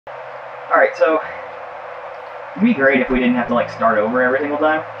Alright, so it'd be great if we didn't have to like start over every single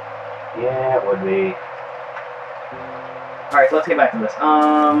time. Yeah, it would be. Alright, so let's get back to this.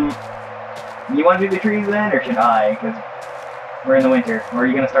 You want to do the trees then, or should I? Because we're in the winter. Or are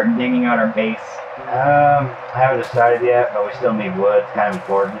you going to start digging out our base? I haven't decided yet, but we still need wood. It's kind of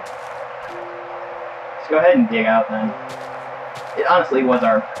important. Let's go ahead and dig out then. It honestly was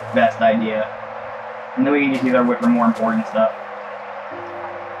our best idea. And then we can just use our wood for more important stuff.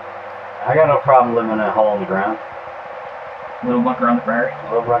 I got no problem living in a hole in the ground. Little bunker on the prairie. A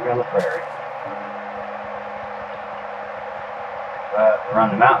little bunker on the prairie. But we're on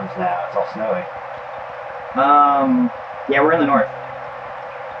the mountains now. It's all snowy. Yeah, we're in the north.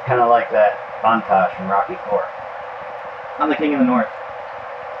 Kind of like that montage from Rocky IV. I'm the king of the north.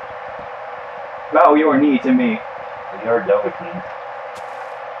 Bow your knee to me. You're Dovahkiin.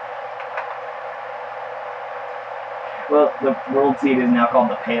 Well, the world seed is now called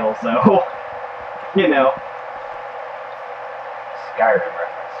the Pale, so, you know. Skyrim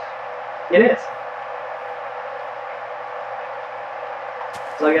reference. It is.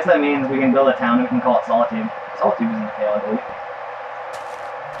 So I guess that means we can build a town and we can call it Solitude. Solitude is in the Pale, I believe.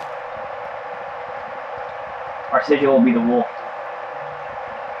 Our sigil will be the wolf.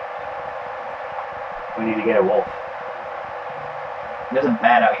 We need to get a wolf. There's a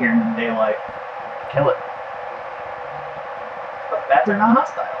bat out here in the daylight. Kill it. But bats are not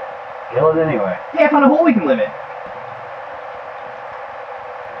hostile. Kill it anyway. Hey, I found a hole we can live in.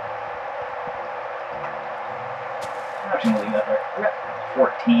 I'm just gonna leave that there. I got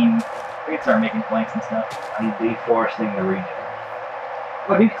 14. We can start making planks and stuff. I'm deforesting the region.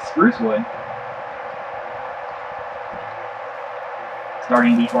 Oh, dude, spruce wood.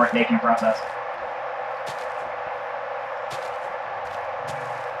 Starting deforestation process.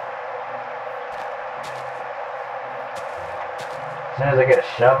 As soon as I get a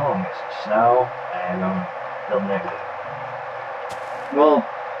shovel and get some snow, and I'm building negative. Well,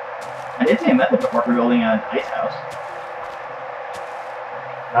 I did see a method before for building an ice house.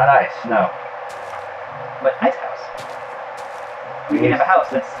 Not ice, snow. But ice house. We can have a house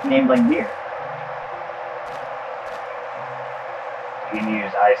that's named like deer. You can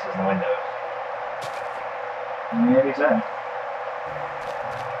use ice as the windows. Maybe so.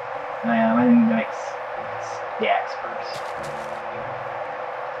 Oh yeah, I need to make stacks first.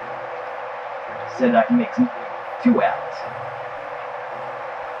 Said I can make some 2 owls.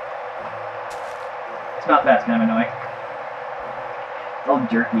 It's not that, it's kind of annoying. It's all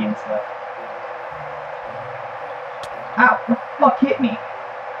jerky and stuff. Ow! The fuck hit me?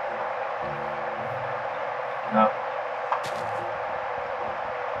 Oh.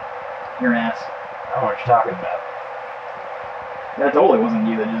 You're an ass. I don't know what you're talking about. That totally wasn't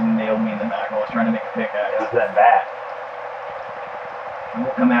you that just nailed me in the back while I was trying to make a It pickaxe. was that bat. I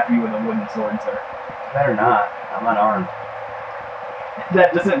will come after you with a wooden sword, sir. Better not. I'm unarmed.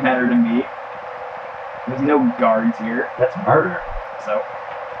 That doesn't matter to me. There's no guards here, That's murder. so.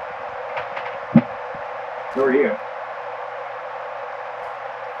 Who are you?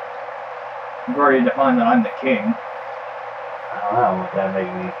 You've already defined that I'm the king. I don't know. Would that make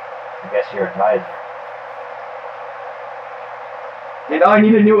me... I guess you're advisor. And I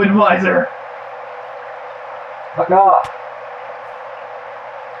need a new advisor! Fuck off!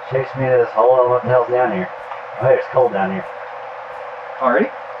 Chase me to this hole. What the hell's down here? Oh, there's coal down here. Already?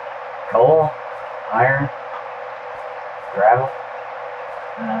 Coal? Iron? Gravel?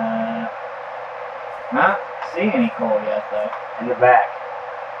 Not seeing any coal yet, though. In the back.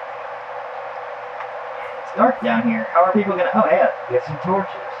 It's dark down here. How are people gonna... Oh, hey, Get some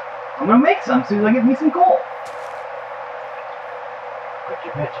torches. I'm gonna make some as soon as I get me some coal. Quit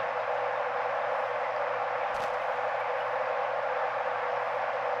your bitching.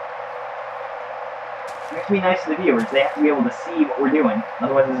 It has to be nice to the viewers. They have to be able to see what we're doing.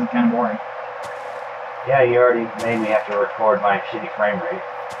 Otherwise, this is kind of boring. Yeah, you already made me have to record my shitty frame rate.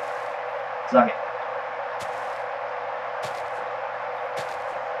 Suck it.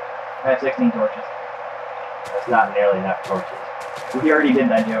 I have 16 torches. That's not nearly enough torches. We already did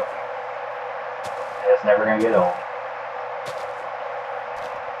that joke. It's never gonna get old.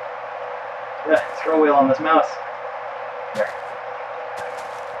 Scroll wheel on this mouse. There.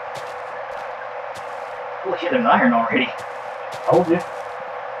 Holy shit, there's iron already. Told you.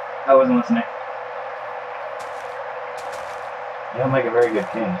 I wasn't listening. You'll make a very good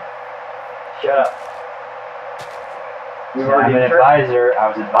king. Shut up. We've I'm already an determined. advisor. I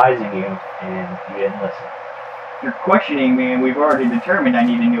was advising you, and you didn't listen. You're questioning me, and we've already determined I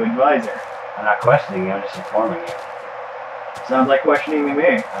need a new advisor. I'm not questioning you. I'm just informing you. Sounds like questioning me.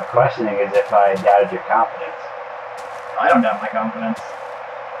 I'm questioning as if I doubted your confidence. I don't doubt my confidence.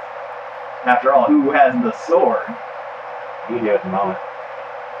 After all, who has the sword? You do at the moment.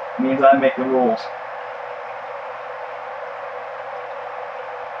 Means I make the rules.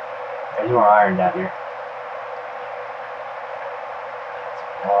 There's more iron down here.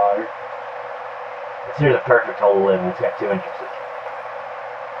 Some water. This here's a perfect hole to live in. It's got 2 entrances.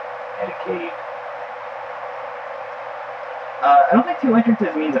 And a cave. I don't think 2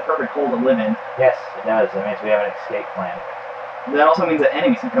 entrances means a perfect hole to live in. Yes, it does. That means we have an escape plan. That also means that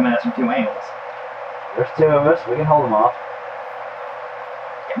enemies can come at us from 2 angles. There's 2 of us. We can hold them off.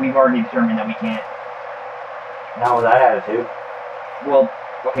 Yeah, we've already determined that we can't. Not with that attitude. Well,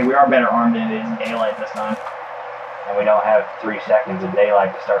 okay, we are better armed than it is in daylight this time. And we don't have 3 seconds of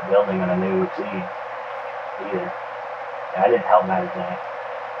daylight to start building on a new seed either. Yeah, I didn't help matters any.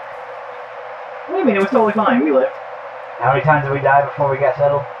 What do you mean? It was totally fine. We lived. How many times did we die before we got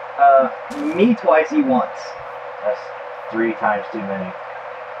settled? Me twice, you once. That's 3 times too many.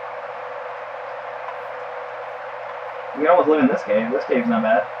 We almost live in this cave. This cave's not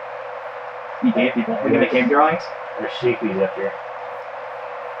bad. You cave people. We can make cave drawings. There's sheepies up here.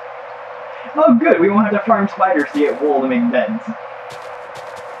 Oh, good. We won't have to farm spiders to get wool to make beds.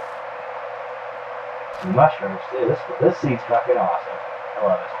 Some mushrooms too. This seed's fucking awesome. I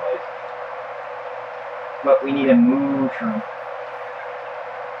love this place. But we need a mushroom.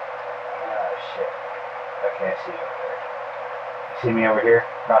 Oh shit. Okay, I see you over there. You see me over here?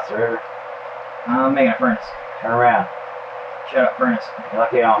 Across the river? I'm making a furnace. Turn around. Shut up, furnace. You're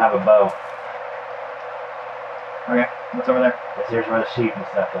lucky I don't have a bow. Okay, what's over there? This here's where the sheep and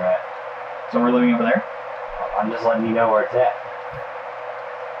stuff are at. So we're living over there? I'm just letting you know where it's at.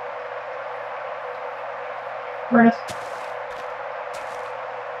 Furnace.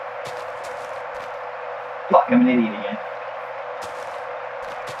 Fuck, I'm an idiot again.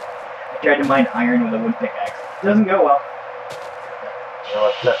 I tried to mine iron with a wood pickaxe. Doesn't go well.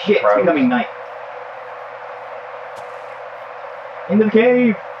 Shit, it's becoming night. Into the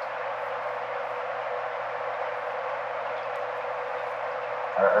cave!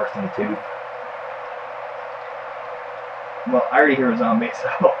 Our earthen tube. Well, I already hear a zombie, so...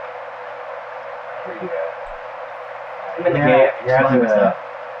 Where you at? I'm in the cave, You're just to my stuff.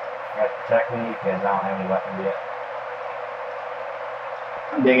 you have to protect me because I don't have any weapons yet.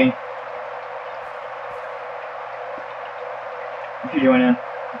 I'm digging. What you doing in?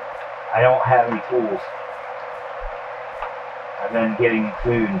 I don't have any tools. I've been getting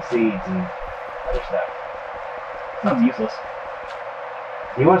food and seeds and other stuff. Sounds useless.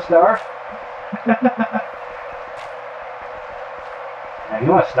 Do you want to starve? Now, if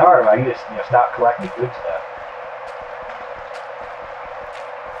you want to starve, I can just stop collecting food stuff.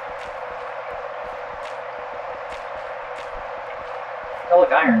 Oh,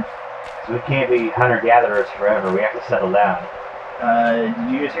 look, iron. So we can't be hunter-gatherers forever. We have to settle down.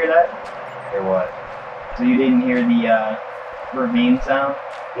 Did you just hear that? Hear what? So you didn't hear the, ravine sound?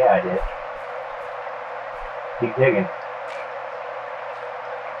 Yeah, I did. Keep digging.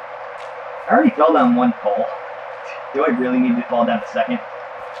 I already fell down 1 hole. Do I really need to fall down a second?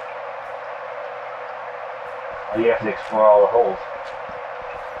 Well, you have to explore all the holes.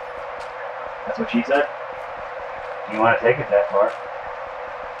 That's what she said. Do you want to take it that far?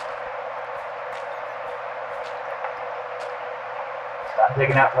 Stop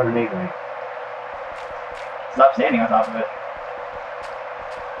digging out from underneath me. Stop standing on top of it.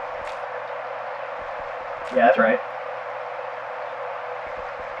 Yeah, that's right.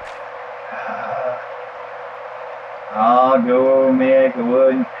 I'll go make a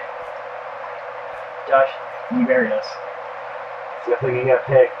wood. Josh, you buried us. See if we can get a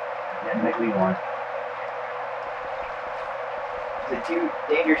pick. And make me one. Is it too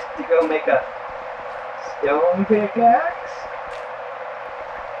dangerous to go make a stone pickaxe?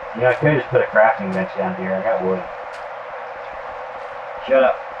 You know, I could just put a crafting bench down here. I got wood. Shut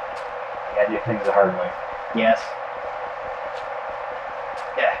up. I gotta do things the hard way. Yes.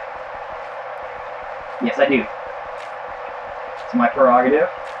 Yeah. Yes, I do. It's my prerogative.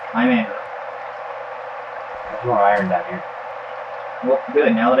 I'm Andrew. There's more iron down here. Well,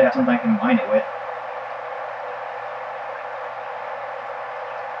 good. Now that I have something I can mine it with.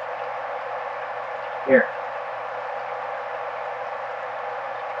 Here.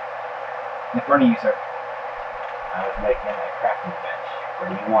 In front of you, sir. I was making a crafting bench. Where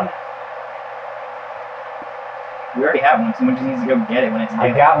do you want it? We already have one. Someone just needs to go get it when it's I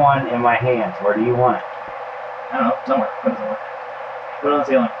due. got one in my hands. Where do you want it? I don't know. Somewhere. Put it somewhere. Put it on the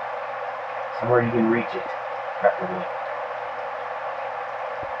ceiling. Somewhere you can reach it, preferably.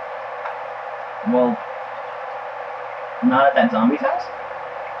 Well, not at that zombie's house?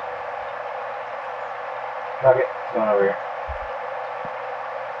 Fuck it. It's going over here.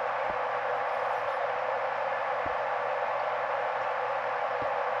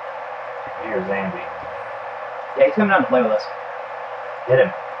 Here's Zambi. Yeah, he's coming down to play with us. Hit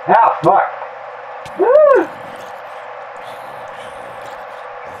him. Ah, fuck! Woo!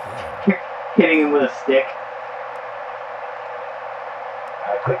 Hitting him with a stick.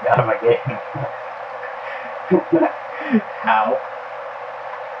 I clicked out of my game. How?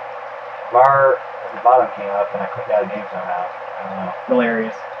 Bar at the bottom came up and I clicked out of the game somehow. I don't know.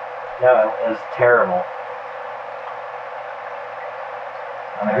 Hilarious. No, it was terrible.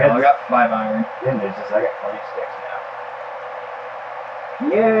 Alright, I got 5 iron. Good news is I got 20 sticks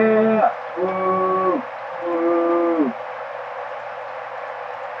now. Yeah! Woo! Woo!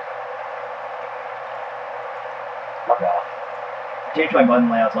 Fuck off. Changed my button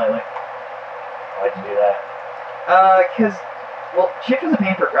layout slightly. Why'd you do that? Cause, well, shift is a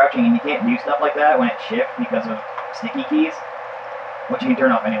pain for crouching and you can't do stuff like that when it's shift because of sticky keys. Which you can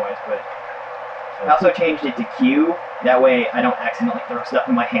turn off anyways, but... I also changed it to Q, that way I don't accidentally throw stuff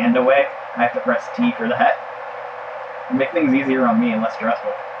in my hand away. I have to press T for that. It'll make things easier on me and less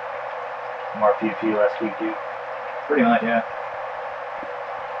stressful. More PP, less QQ. Pretty much, yeah.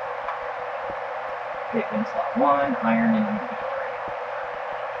 Okay, bin slot 1, iron in inventory.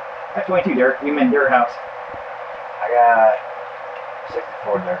 I have 22 dirt. We meant dirt house. I got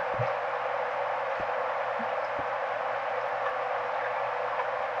 64 dirt.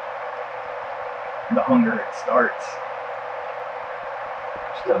 The hunger, it starts.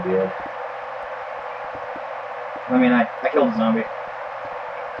 Still good. I mean, I killed a zombie.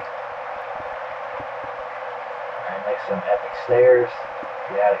 Alright, make some epic stairs.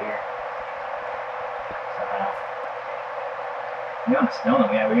 Get out of here. Somehow. The amount of stone that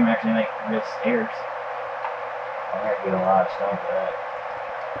we have, we can actually make real stairs. I'm gonna get a lot of stone for that.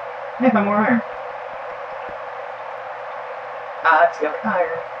 Hey, 5 more iron. Let's go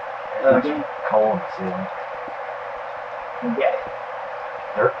iron. There's a bunch of coal in the ceiling. We'll get it.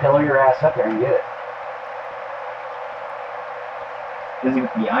 Dirt pillar your ass up there and get it. Busy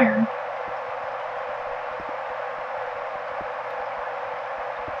with the iron.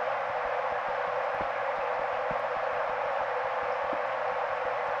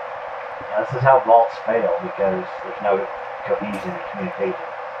 Now, this is how vaults fail because there's no cohesion and communication.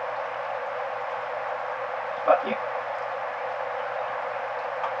 Fuck you.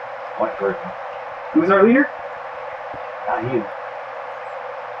 Point proven. Who's our leader? Not you.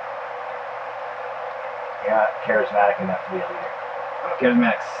 You're not charismatic enough to be a leader. I'm a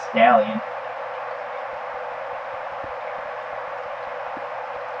charismatic stallion.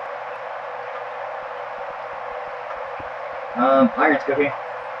 Iron's cooking.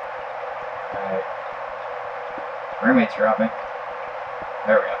 Alright. Frame rate's dropping.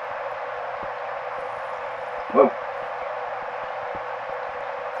 There we go. Whoa.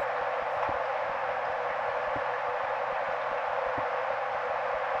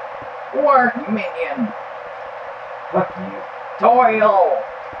 Work, minion! Fuck you. Toil!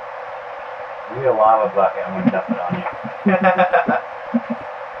 You need a lava bucket, I'm gonna dump it on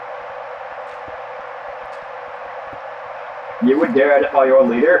you. You would dare defy your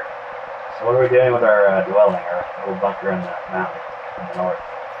leader? So what are we doing with our dwelling, our little bunker in the mountain in the north?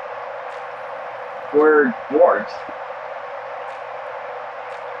 We're dwarves.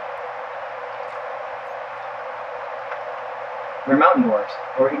 We're mountain dwarves.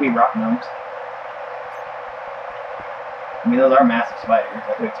 Or we could be rock gnomes. I mean, those are massive spiders.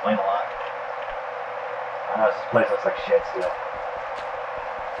 That could explain a lot. I know this place looks like shit still.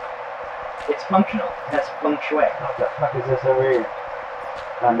 It's functional. It has feng shui. What the fuck is this over here?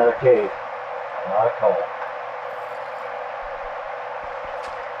 Another cave. A lot of coal.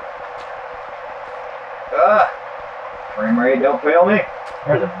 Frame rate, don't fail me.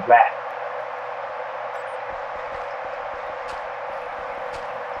 There's a bat.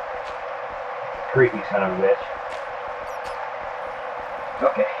 Creepy son of a bitch.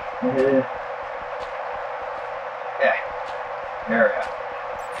 Okay. Yeah. There we go.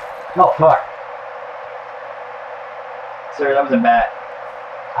 Oh fuck. Sir, that was a bat.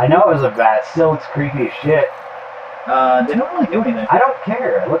 I know it was a bat. It still looks creepy as shit. They don't really do anything. I don't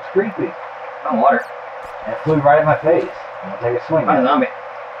care. It looks creepy. On water. And it flew right at my face. I'm gonna take a swing. I'm a zombie.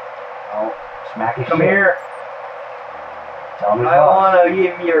 Oh, smack his Come shit. here. Tell me I want to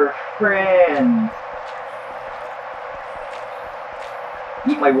give your friend.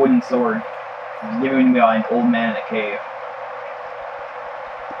 Eat my wooden sword. It's given by an old man in a cave.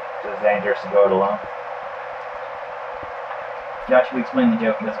 It's dangerous to go it alone. Josh, if you explain the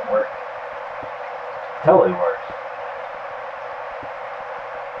joke, it doesn't work. Totally works.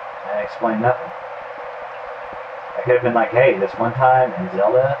 I explained nothing. I could have been like, hey, this one time in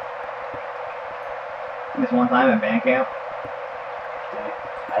Zelda. This one time at band camp.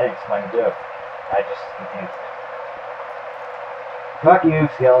 I didn't explain the joke. I just enhanced it. Fuck you,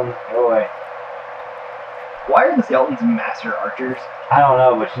 skeleton. Go away. Why are the skeletons master archers? I don't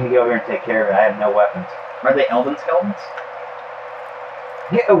know, but you need to go over here and take care of it. I have no weapons. Are they elven skeletons?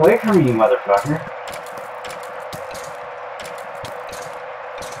 Get away from me, you motherfucker.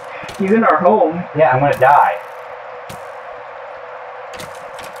 He's in our home. Yeah, I'm gonna die.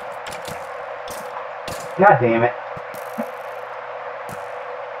 God damn it.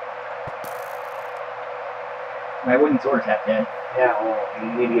 My wooden sword's half dead. Yeah, well,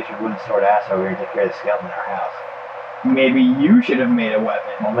 you need to get your wooden sword ass over here and take care of the skeleton in our house. Maybe you should have made a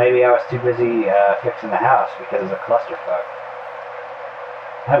weapon. Well, maybe I was too busy fixing the house because it's a clusterfuck.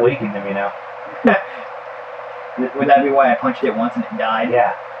 I weakened him, you know. Would that be why I punched it once and it died?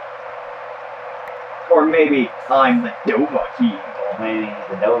 Yeah. Or maybe I'm the Dovahkiin. Well, maybe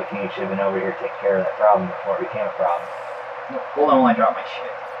the Dovahkiin should have been over here to take care of that problem before it became a problem. Hold on while I drop my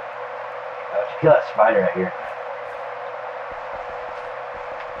shit. Why don't you kill that spider right here?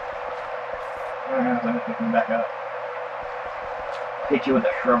 Alright, let me pick him back up. Hit you with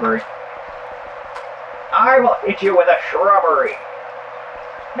a shrubbery. I will hit you with a shrubbery!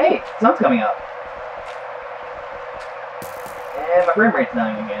 Hey, sun's coming up. And my frame rate's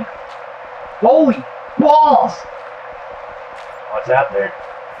dying again. Holy balls! What's out there?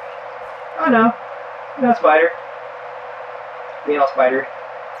 Oh no. No spider. Female spider.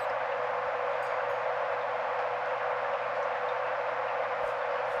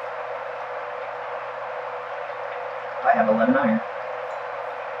 I have 11 iron.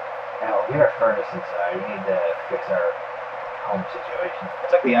 Now, we get our furnace inside. We need to fix our home situation. I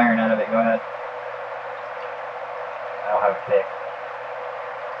took the iron out of it, go ahead. I don't have a pick.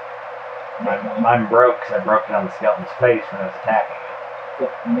 Mine broke because I broke it on the skeleton's face when it was attacking me.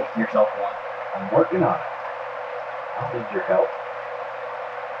 Well, make yourself one. I'm working on it. I don't need your help.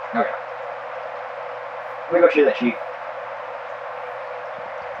 Okay. Let me go shoot that sheep.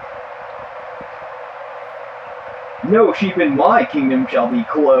 No sheep in my kingdom shall be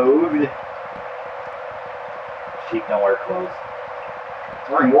clothed. Sheep don't wear clothes. It's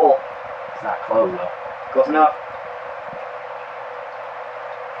wearing wool. It's not clothes though. Close enough.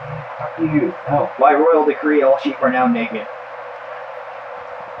 Fuck you. No. By royal decree, all sheep are now naked.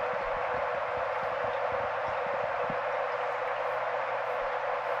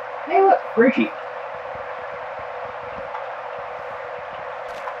 Hey look, gray sheep.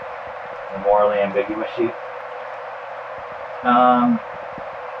 The morally ambiguous sheep.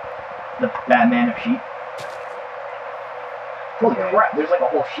 The Batman of sheep. Holy Okay. crap, there's like a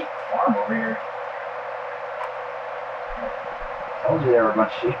whole sheep farm over here. I told you there were a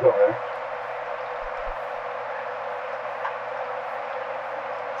bunch of sheep over there.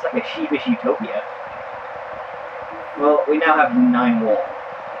 It's like a sheepish utopia. Well, we now have 9 wool.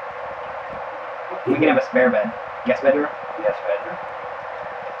 We can have a spare bed. Guest bedroom? Yes, bedroom.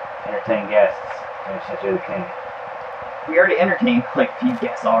 Entertain guests. And since you're the king. We already entertained like a few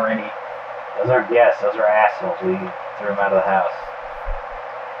guests already. Those aren't guests, those are assholes. We threw them out of the house.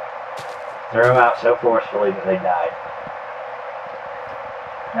 Threw them out so forcefully that they died.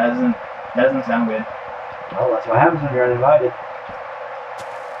 That doesn't sound good. Well, that's what happens when you're uninvited.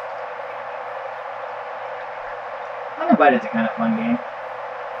 Uninvited's a kind of fun game.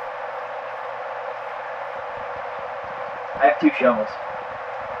 I have 2 shovels.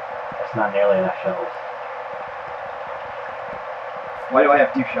 That's not nearly enough shovels. Why do I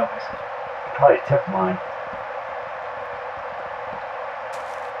have 2 shovels? Probably took mine.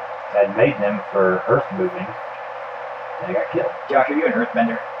 I'd made them for earth moving. And I got killed. Josh, are you an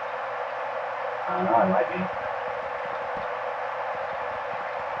earthbender? I don't know, I might be.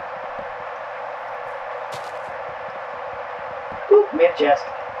 Oop, made a chest.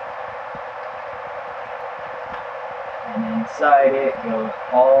 And inside it goes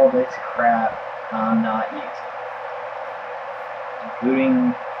all this crap I'm not using.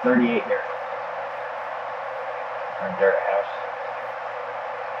 Including 38 dirt. Our dirt house.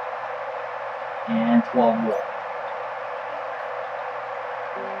 And 12 wool.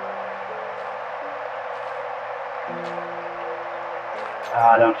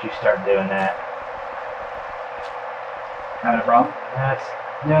 Ah, don't you start doing that. Having a problem? That's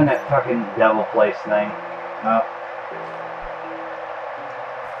doing that fucking double place thing. Oh.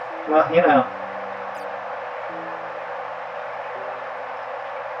 Well, you know.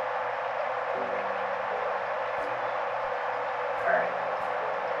 Alright.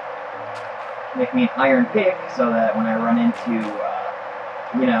 Make me an iron pick so that when I run into,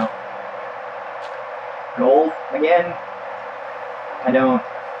 you know, gold again, I don't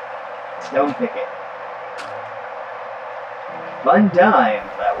stone pick it. Fun times,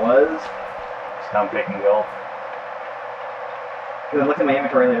 that was. Stump picking gold. Because I looked at my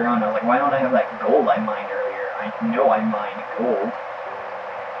inventory later on, and I was like, why don't I have that gold I mined earlier? I know I mined gold.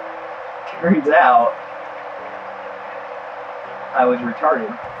 Turns out, I was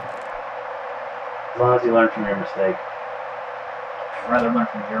retarded. As long as you learn from your mistake. I'd rather learn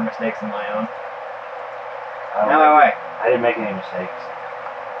from your mistakes than my own. I Now my way. I didn't make any mistakes.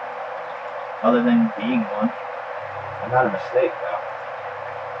 Other than being one. I'm not a mistake, though.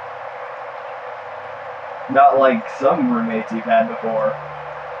 Not like some roommates you've had before.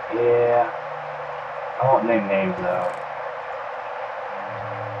 Yeah. I won't name names, though.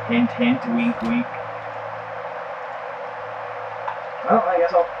 Hint, hint, wink, wink. Well, I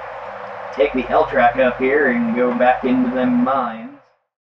guess I'll take the L track up here and go back into them mines.